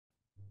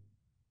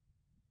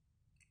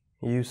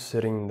You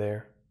sitting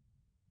there,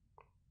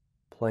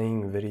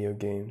 playing video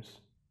games,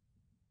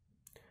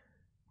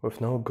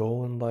 with no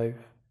goal in life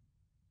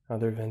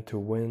other than to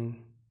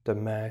win the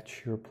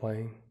match you're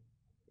playing.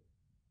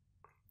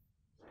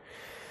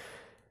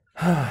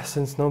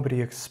 Since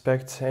nobody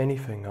expects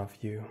anything of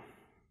you,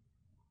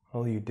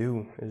 all you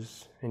do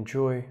is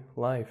enjoy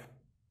life,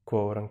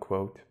 quote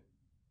unquote.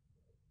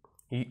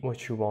 Eat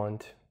what you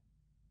want,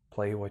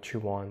 play what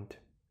you want,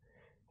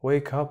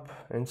 wake up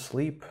and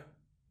sleep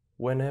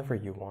whenever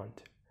you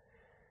want.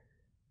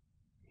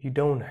 You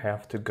don't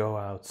have to go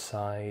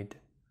outside.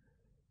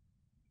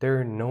 There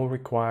are no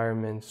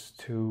requirements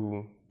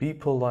to be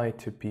polite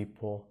to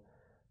people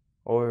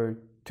or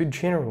to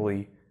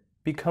generally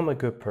become a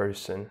good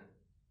person,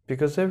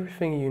 because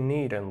everything you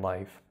need in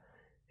life,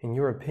 in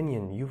your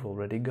opinion, you've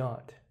already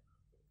got.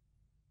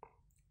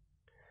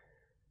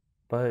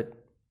 But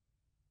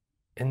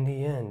in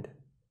the end,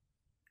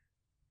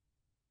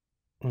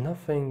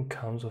 nothing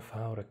comes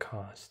without a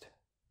cost.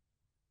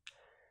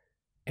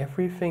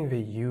 Everything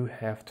that you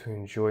have to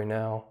enjoy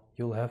now,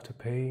 you'll have to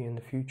pay in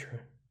the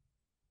future.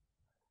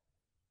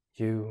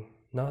 You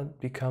not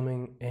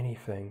becoming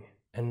anything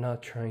and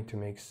not trying to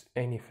make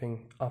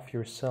anything of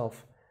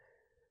yourself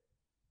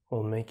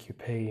will make you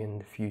pay in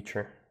the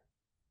future.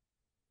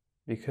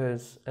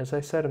 Because, as I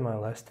said in my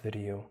last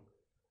video,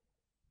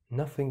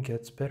 nothing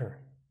gets better.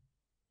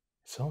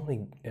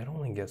 It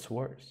only gets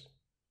worse.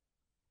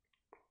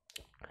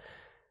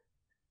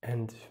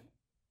 And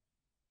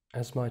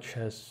as much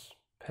as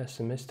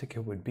pessimistic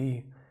it would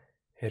be,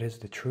 it is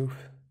the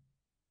truth.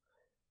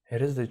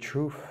 It is the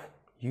truth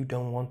you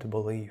don't want to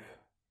believe.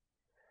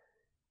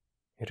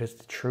 It is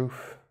the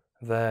truth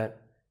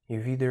that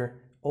you've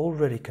either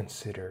already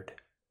considered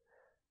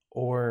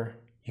or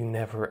you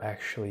never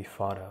actually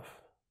thought of.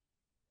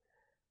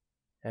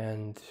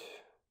 And it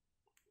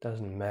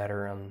doesn't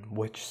matter on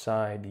which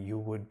side you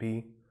would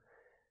be,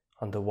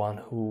 on the one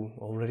who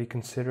already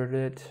considered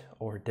it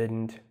or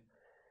didn't.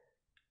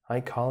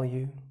 I call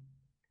you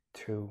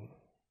to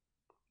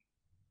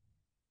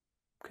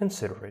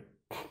consider it.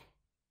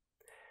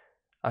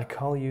 I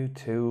call you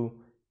to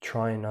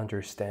try and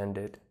understand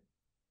it.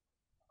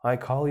 I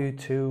call you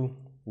to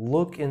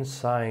look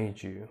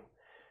inside you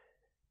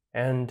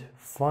and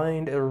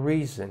find a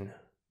reason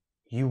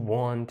you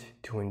want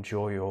to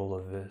enjoy all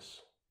of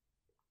this.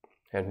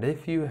 And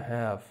if you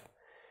have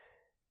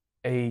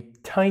a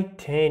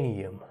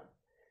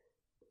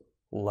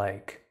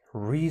titanium-like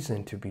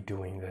reason to be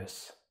doing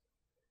this,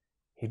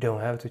 you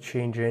don't have to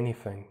change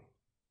anything.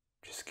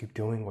 Just keep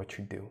doing what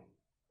you do.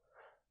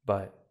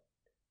 But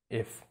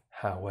if,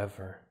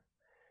 however,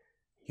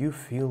 you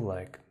feel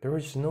like there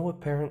is no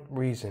apparent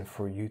reason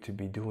for you to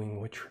be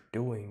doing what you're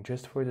doing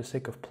just for the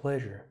sake of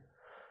pleasure,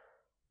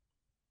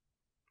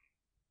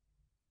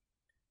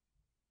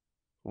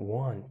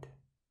 want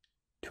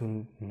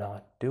to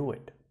not do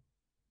it,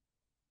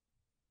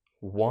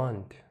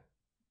 want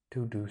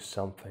to do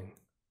something,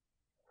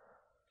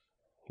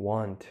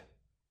 want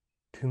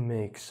to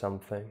make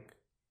something.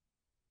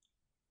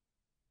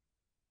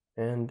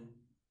 And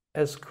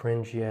as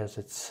cringy as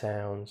it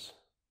sounds,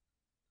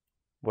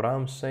 what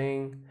I'm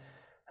saying,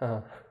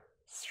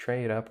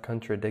 straight up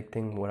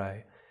contradicting what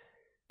I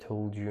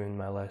told you in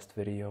my last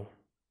video,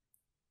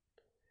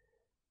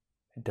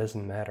 it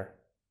doesn't matter.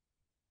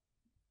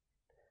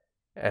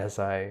 As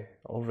I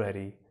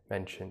already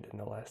mentioned in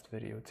the last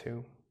video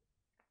too,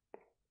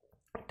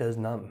 it does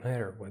not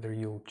matter whether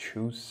you'll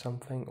choose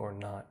something or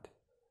not,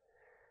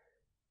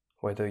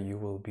 whether you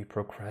will be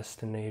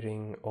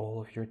procrastinating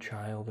all of your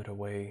childhood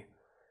away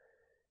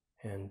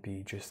and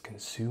be just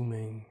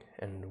consuming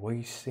and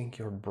wasting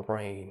your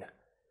brain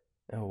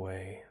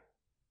away,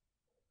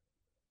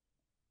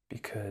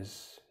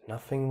 because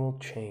nothing will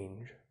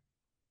change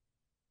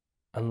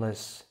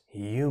unless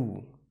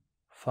you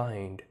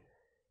find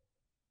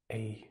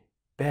a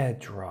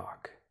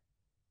bedrock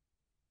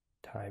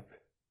type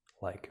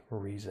like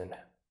reason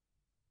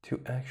to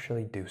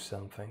actually do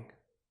something.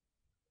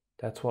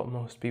 That's what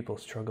most people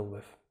struggle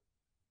with.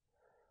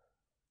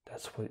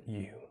 That's what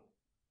you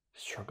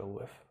struggle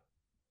with.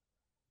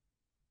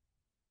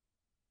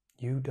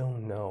 You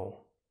don't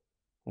know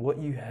what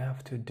you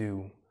have to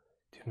do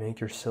to make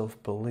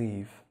yourself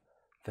believe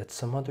that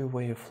some other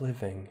way of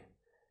living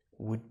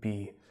would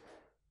be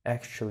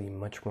actually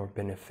much more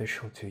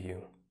beneficial to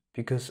you,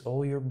 because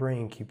all your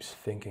brain keeps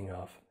thinking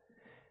of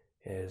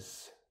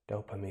is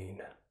dopamine,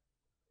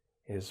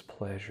 is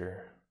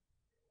pleasure,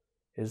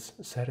 is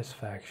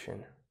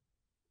satisfaction.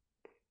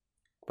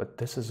 But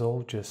this is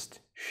all just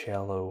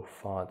shallow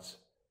thoughts.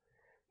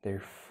 They're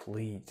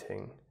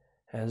fleeting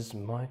as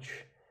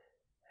much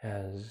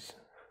as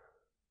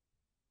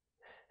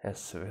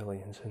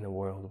civilians in the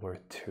World War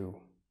II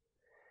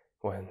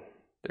when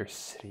their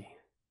city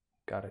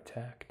got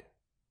attacked,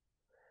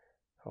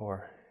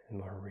 or in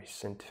more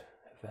recent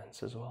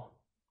events as well.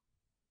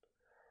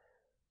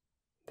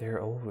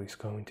 They're always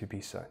going to be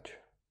such.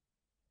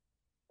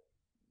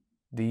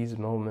 These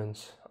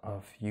moments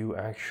of you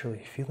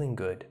actually feeling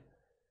good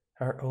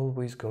are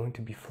always going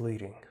to be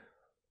fleeting.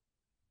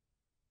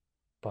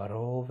 But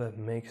all that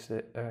makes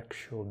the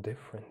actual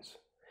difference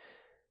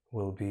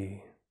will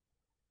be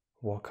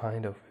what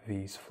kind of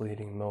these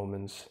fleeting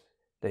moments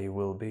they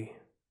will be.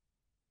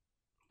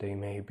 They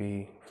may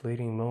be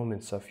fleeting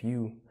moments of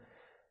you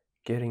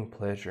getting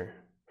pleasure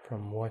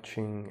from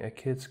watching a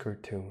kid's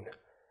cartoon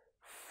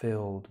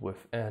filled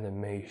with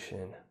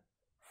animation,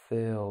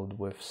 filled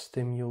with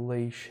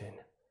stimulation,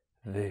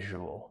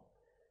 visual,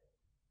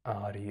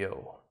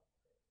 audio,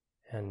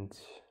 and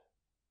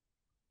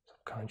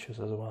subconscious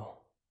as well.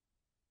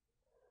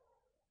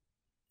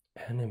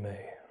 Anime,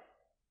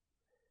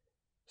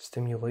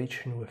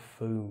 stimulation with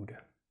food,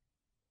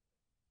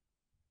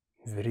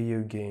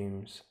 video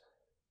games,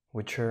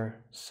 which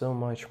are so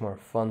much more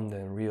fun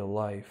than real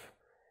life,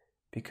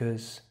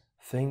 because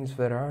things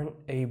that aren't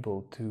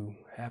able to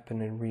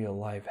happen in real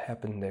life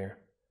happen there,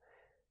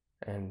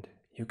 and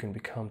you can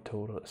become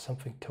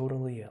something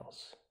totally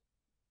else,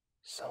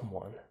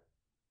 someone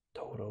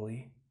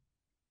totally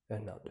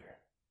another.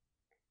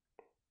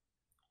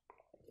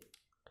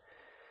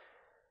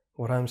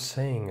 What I'm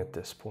saying at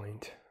this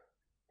point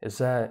is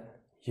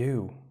that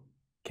you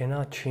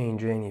cannot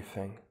change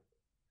anything,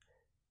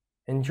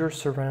 and your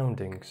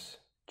surroundings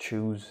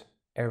choose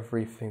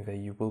everything that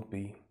you will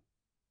be.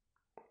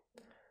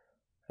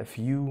 If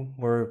you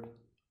were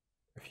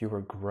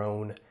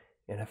grown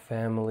in a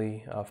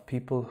family of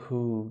people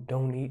who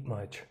don't eat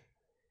much,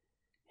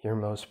 you're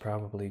most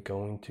probably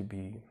going to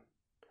be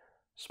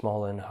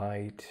small in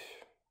height,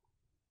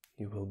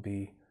 you will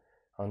be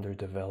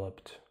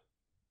underdeveloped,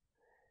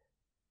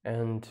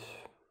 and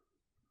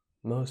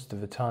most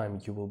of the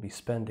time you will be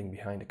spending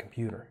behind a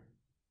computer.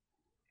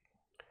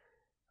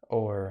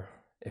 Or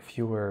if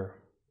you were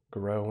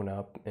grown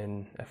up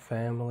in a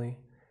family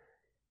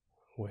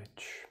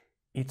which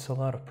eats a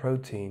lot of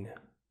protein,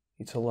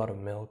 eats a lot of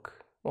milk,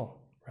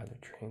 well, rather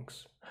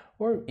drinks,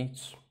 or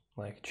eats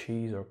like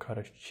cheese or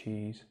cottage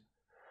cheese,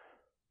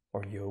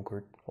 or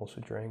yogurt,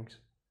 also drinks,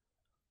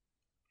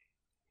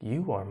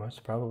 you are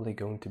most probably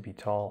going to be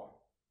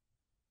tall.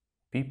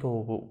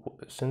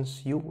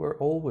 Since you were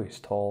always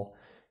tall,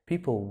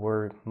 people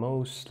were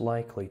most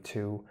likely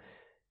to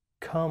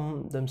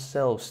come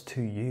themselves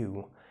to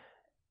you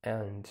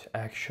and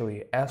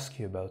actually ask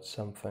you about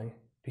something,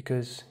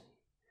 because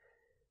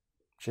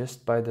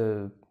just by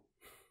the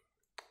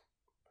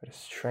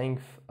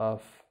strength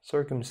of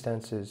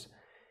circumstances,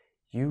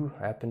 you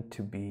happen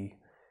to be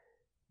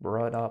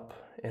brought up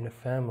in a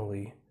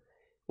family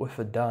with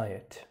a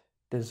diet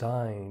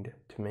designed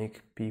to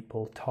make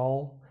people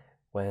tall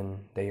when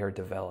they are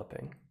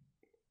developing.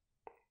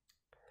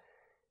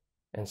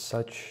 And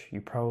such, you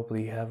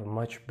probably have a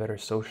much better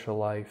social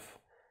life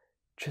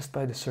just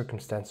by the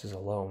circumstances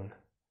alone.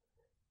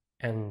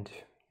 And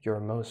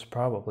you're most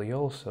probably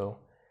also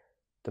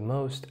the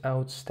most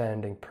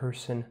outstanding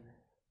person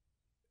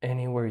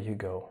anywhere you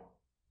go.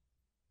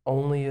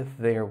 Only if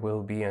there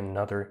will be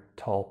another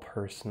tall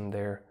person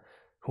there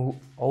who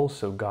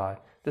also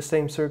got the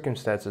same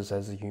circumstances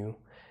as you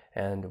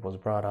and was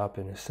brought up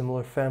in a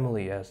similar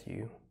family as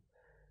you.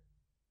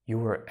 You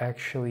were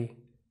actually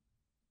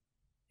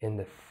in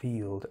the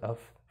field of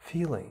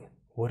feeling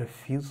what it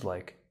feels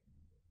like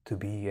to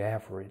be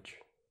average,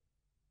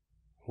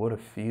 what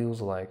it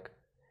feels like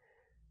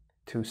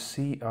to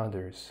see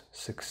others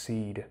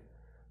succeed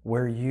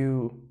where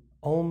you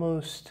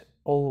almost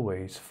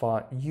always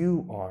thought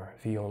you are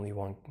the only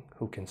one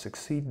who can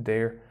succeed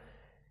there,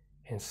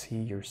 and see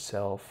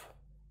yourself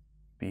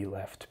be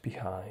left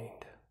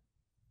behind.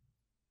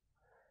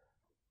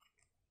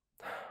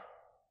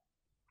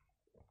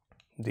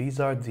 These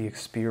are the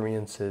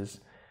experiences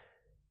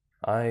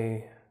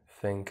I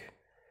think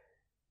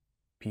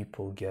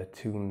people get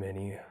too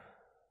many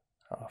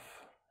of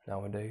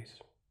nowadays.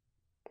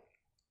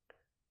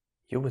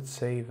 You would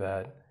say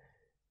that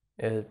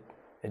it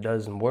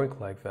doesn't work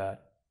like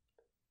that.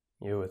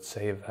 You would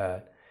say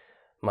that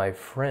my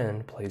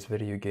friend plays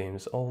video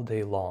games all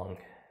day long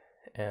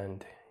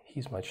and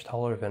he's much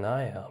taller than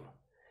I am.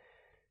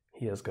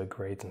 He has good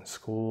grades in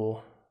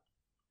school,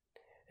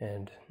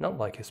 and not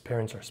like his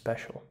parents are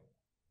special.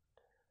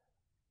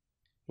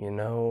 You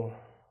know,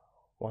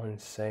 one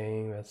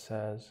saying that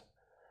says,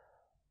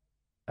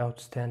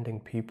 outstanding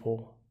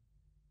people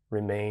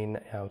remain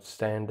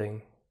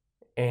outstanding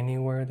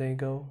anywhere they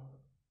go.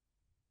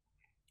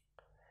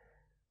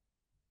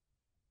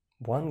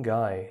 One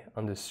guy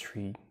on the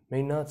street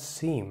may not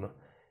seem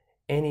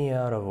any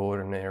out of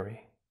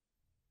ordinary,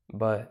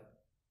 but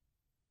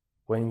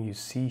when you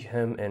see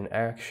him in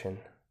action,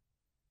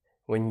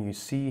 when you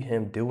see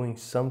him doing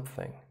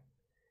something,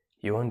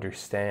 you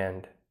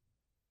understand,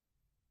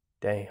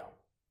 damn,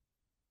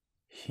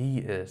 he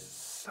is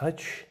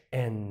such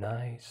a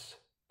nice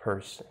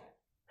person.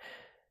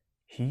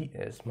 He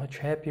is much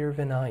happier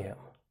than I am.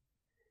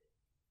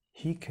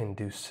 He can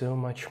do so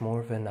much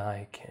more than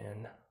I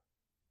can.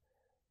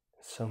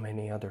 So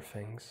many other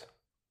things.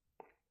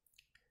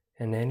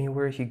 And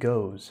anywhere he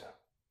goes,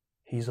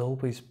 he's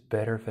always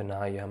better than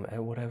I am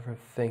at whatever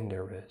thing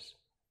there is.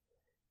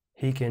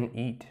 He can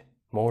eat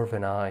more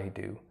than I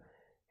do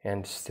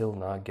and still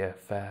not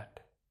get fat.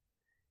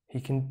 He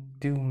can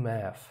do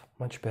math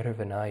much better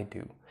than I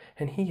do,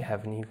 and he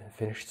haven't even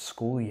finished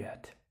school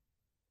yet.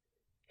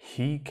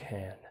 He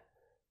can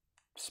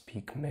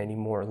speak many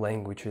more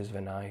languages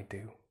than I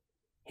do,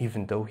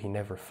 even though he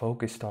never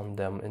focused on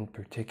them in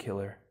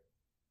particular.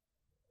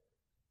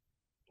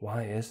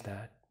 Why is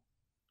that?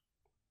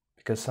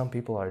 Because some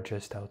people are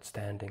just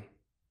outstanding.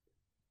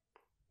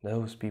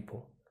 Those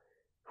people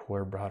who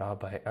were brought up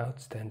by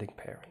outstanding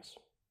parents.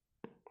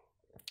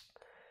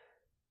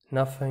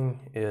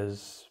 Nothing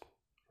is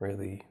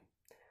really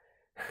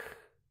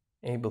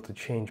able to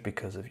change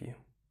because of you.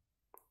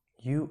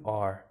 You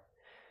are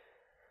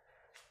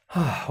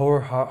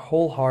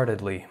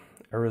wholeheartedly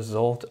a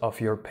result of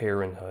your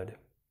parenthood.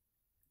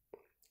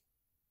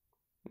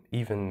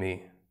 Even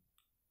me.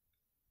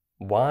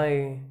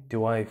 Why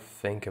do I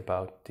think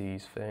about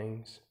these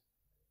things?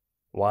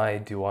 Why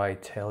do I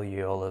tell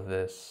you all of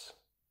this?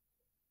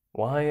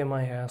 Why am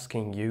I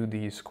asking you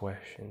these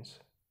questions?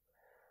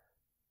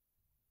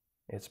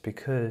 It's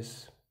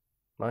because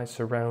my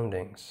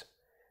surroundings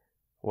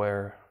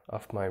were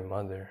of my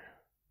mother,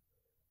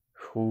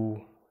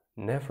 who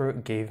never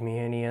gave me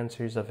any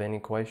answers of any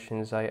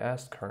questions I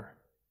asked her,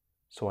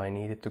 so I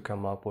needed to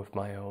come up with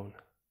my own.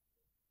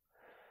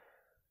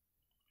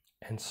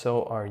 And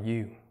so are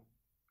you,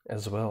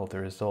 as well, the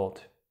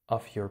result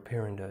of your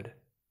parenthood,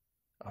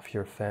 of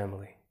your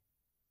family,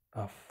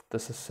 of the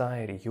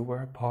society you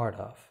were a part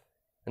of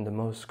in the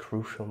most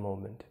crucial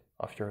moment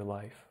of your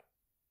life.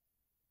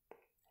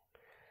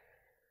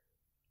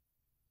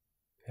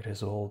 It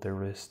is all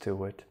there is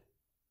to it.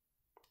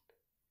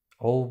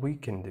 All we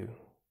can do,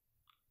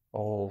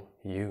 all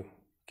you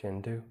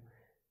can do,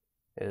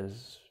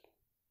 is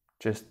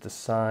just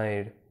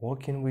decide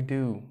what can we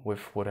do with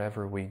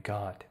whatever we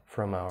got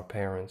from our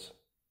parents.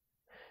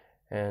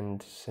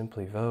 And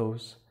simply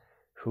those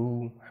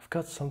who have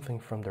got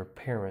something from their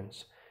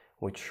parents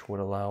which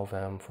would allow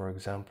them, for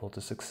example,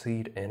 to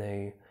succeed in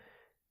a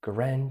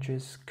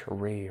grandiose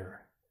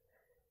career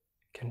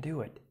can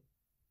do it.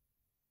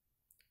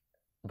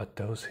 But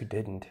those who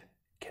didn't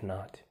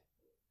cannot.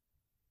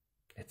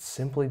 It's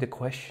simply the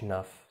question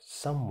of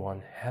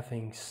someone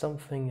having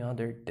something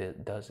other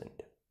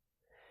doesn't.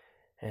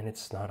 And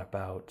it's not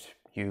about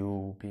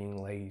you being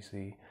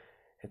lazy.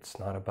 It's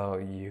not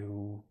about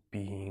you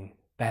being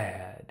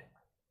bad.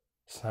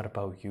 It's not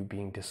about you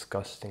being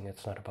disgusting.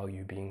 It's not about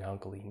you being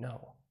ugly.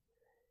 No.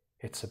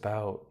 It's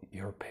about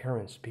your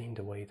parents being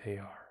the way they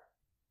are.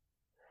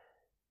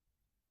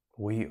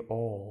 We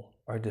all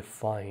are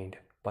defined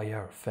by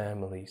our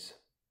families.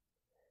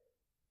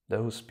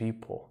 Those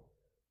people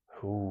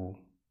who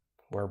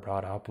were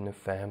brought up in a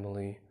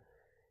family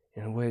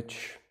in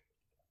which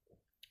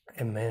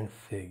a man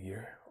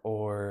figure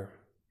or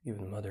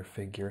even mother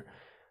figure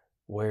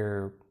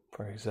were,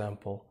 for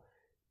example,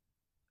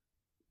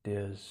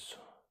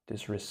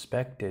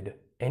 disrespected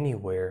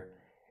anywhere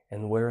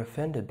and were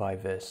offended by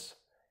this,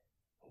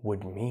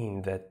 would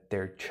mean that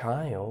their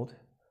child,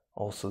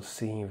 also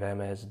seeing them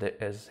as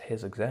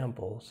his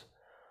examples,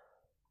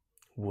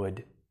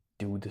 would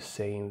do the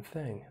same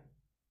thing.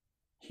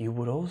 He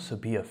would also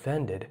be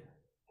offended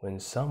when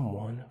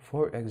someone,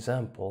 for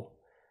example,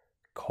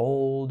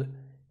 called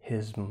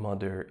his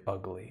mother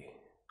ugly,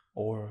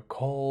 or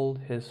called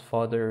his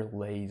father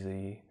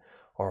lazy,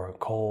 or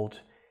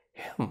called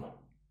him,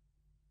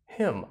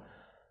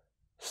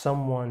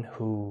 someone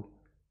who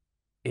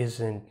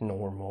isn't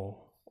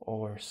normal,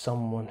 or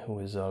someone who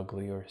is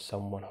ugly, or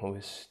someone who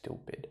is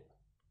stupid.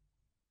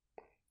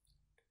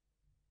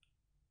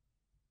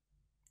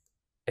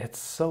 It's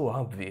so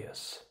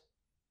obvious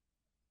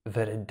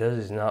that it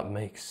does not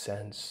make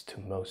sense to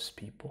most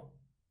people.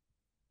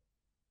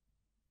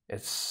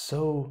 It's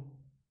so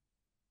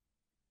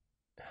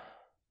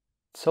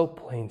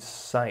plain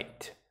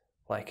sight,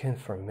 like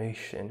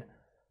information,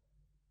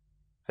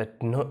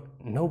 that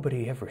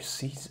nobody ever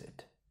sees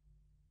it.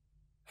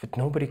 That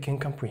nobody can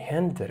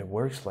comprehend that it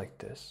works like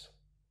this.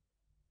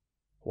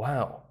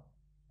 Wow,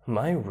 am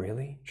I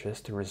really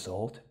just a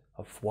result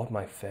of what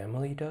my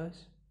family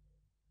does?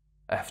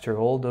 After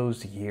all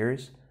those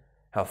years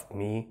of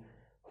me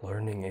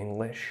learning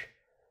English,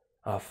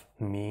 of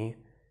me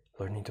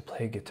learning to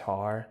play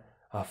guitar,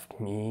 of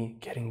me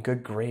getting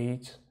good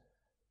grades,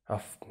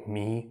 of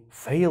me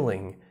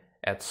failing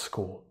at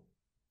school.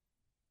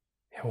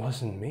 It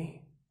wasn't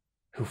me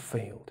who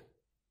failed.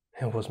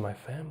 It was my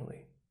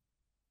family.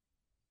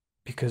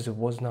 Because it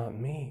was not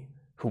me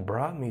who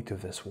brought me to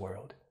this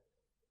world.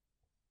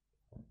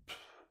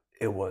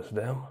 It was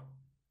them.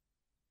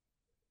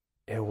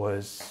 It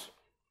was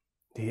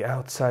the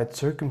outside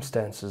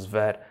circumstances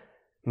that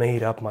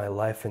made up my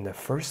life in the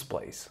first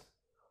place.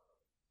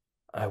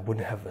 I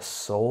wouldn't have a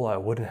soul, I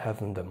wouldn't have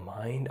the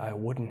mind, I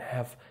wouldn't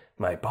have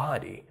my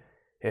body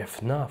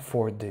if not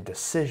for the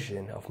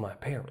decision of my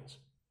parents.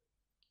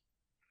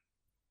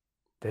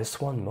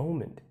 This one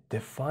moment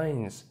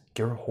defines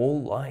your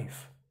whole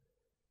life.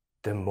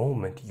 The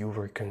moment you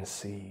were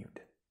conceived,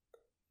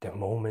 the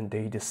moment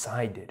they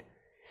decided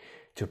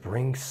to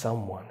bring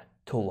someone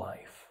to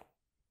life,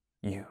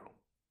 you.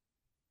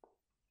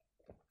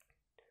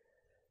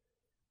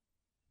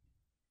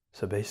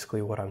 So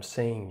basically what I'm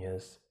saying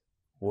is,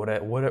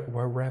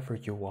 wherever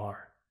you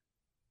are,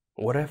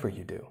 whatever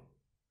you do,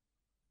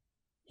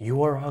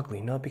 you are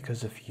ugly not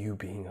because of you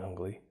being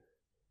ugly.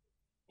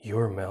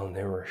 You're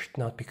malnourished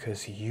not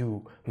because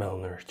you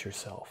malnourished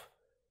yourself.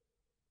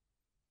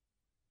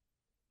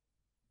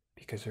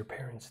 Because your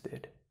parents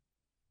did.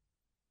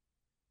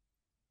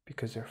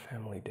 Because your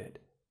family did.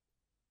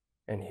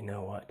 And you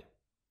know what?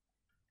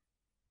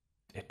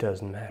 It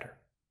doesn't matter.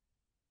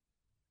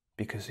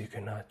 Because you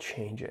cannot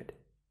change it.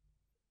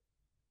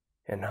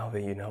 And now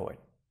that you know it,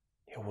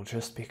 it will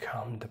just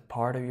become the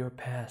part of your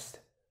past.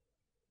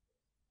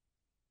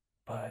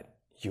 But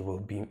you will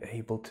be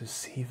able to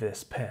see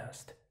this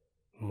past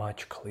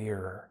much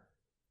clearer.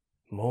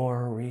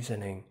 More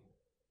reasoning,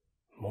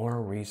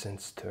 more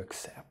reasons to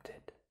accept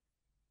it.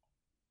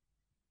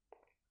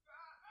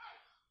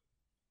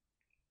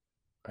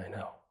 I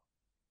know.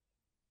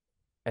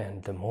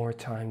 And the more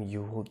time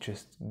you will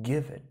just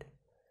give it,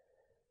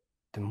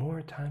 the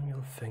more time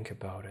you'll think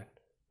about it,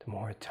 the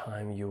more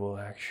time you will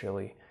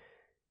actually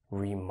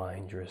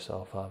remind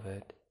yourself of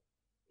it.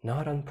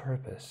 Not on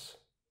purpose,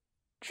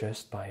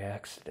 just by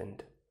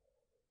accident.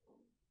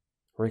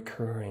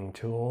 Recurring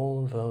to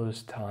all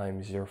those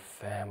times your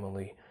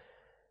family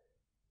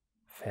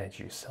fed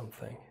you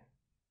something.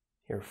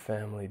 Your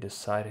family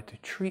decided to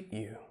treat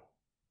you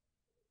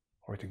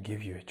or to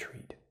give you a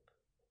treat.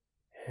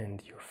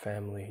 And your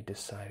family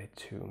decided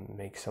to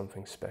make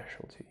something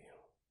special to you.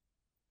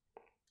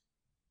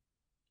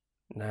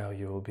 Now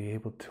you will be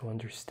able to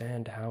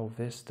understand how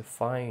this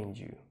defined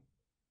you.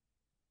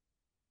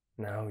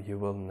 Now you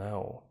will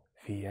know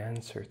the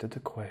answer to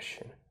the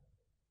question,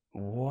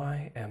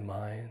 why am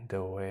I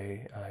the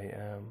way I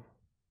am?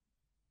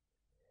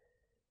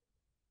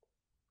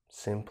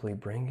 Simply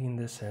bringing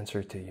this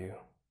answer to you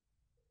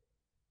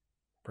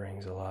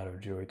brings a lot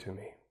of joy to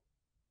me.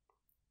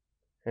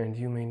 And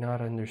you may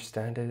not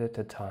understand it at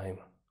the time,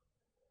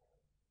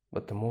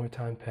 but the more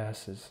time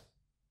passes,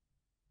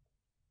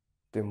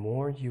 the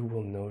more you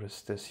will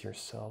notice this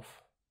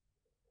yourself.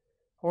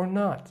 Or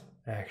not,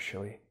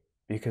 actually,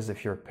 because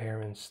if your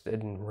parents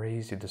didn't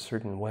raise you the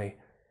certain way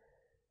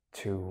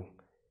to,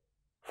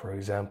 for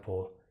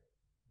example,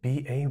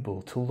 be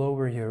able to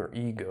lower your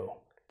ego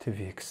to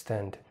the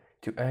extent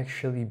to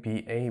actually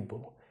be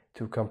able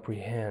to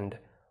comprehend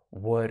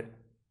what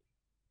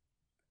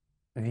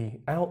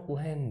the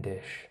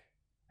outlandish,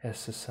 as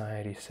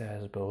society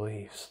says,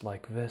 beliefs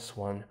like this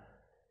one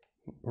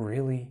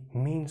really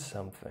mean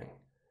something,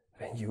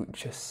 then you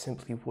just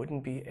simply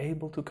wouldn't be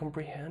able to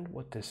comprehend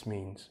what this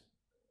means.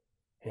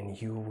 And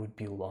you would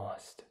be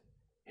lost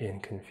in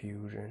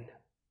confusion.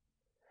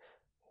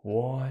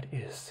 What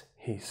is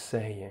he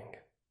saying?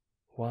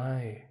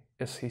 Why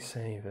is he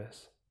saying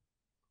this?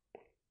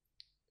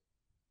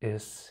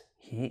 Is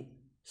he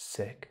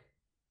sick?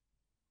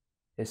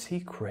 Is he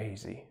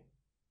crazy?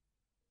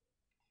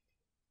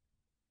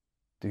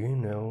 Do you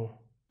know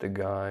the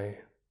guy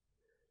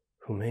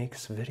who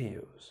makes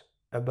videos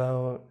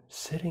about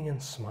sitting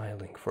and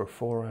smiling for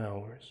 4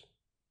 hours?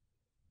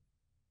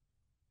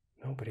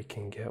 Nobody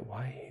can get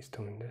why he's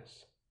doing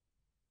this.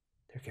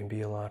 There can be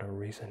a lot of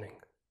reasoning.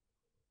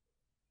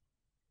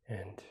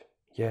 And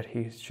yet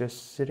he's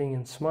just sitting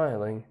and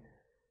smiling,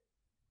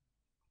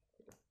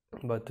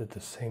 but at the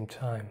same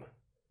time,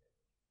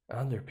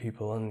 other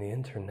people on the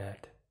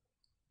internet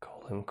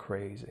call him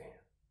crazy.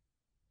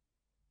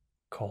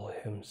 Call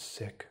him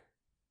sick.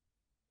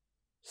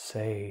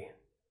 Say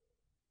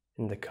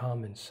in the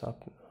comments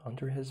up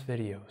under his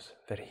videos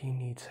that he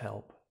needs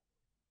help.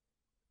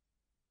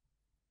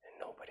 And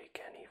nobody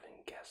can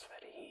even guess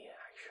that he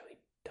actually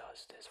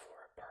does this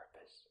for a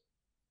purpose.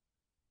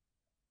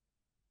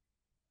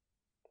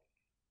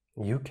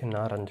 You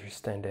cannot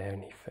understand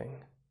anything,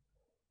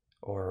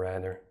 or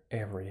rather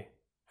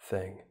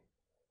everything.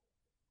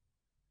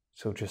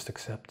 So just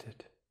accept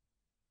it.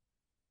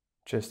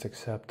 Just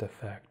accept the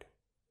fact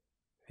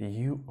that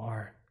you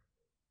are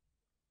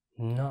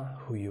not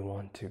who you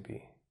want to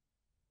be.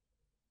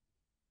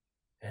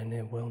 And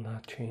it will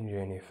not change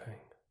anything.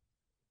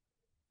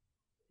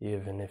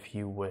 Even if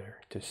you were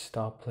to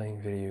stop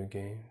playing video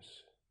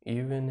games,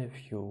 even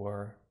if you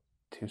were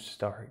to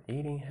start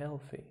eating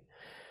healthy,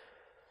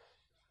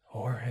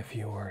 or if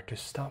you were to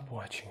stop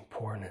watching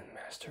porn and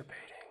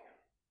masturbating,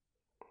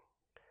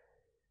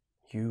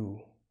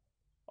 you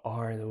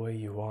are the way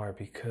you are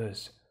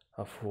because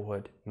of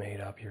what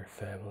made up your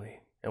family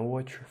and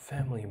what your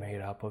family made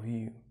up of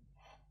you.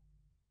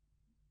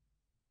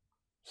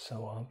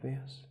 So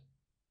obvious,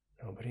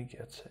 nobody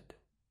gets it.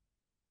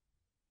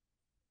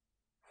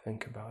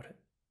 Think about it.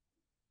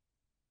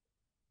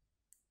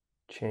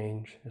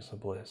 Change is a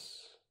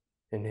bliss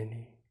in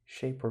any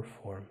shape or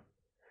form,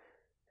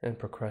 and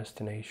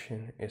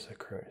procrastination is a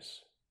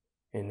curse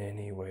in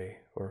any way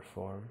or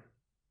form.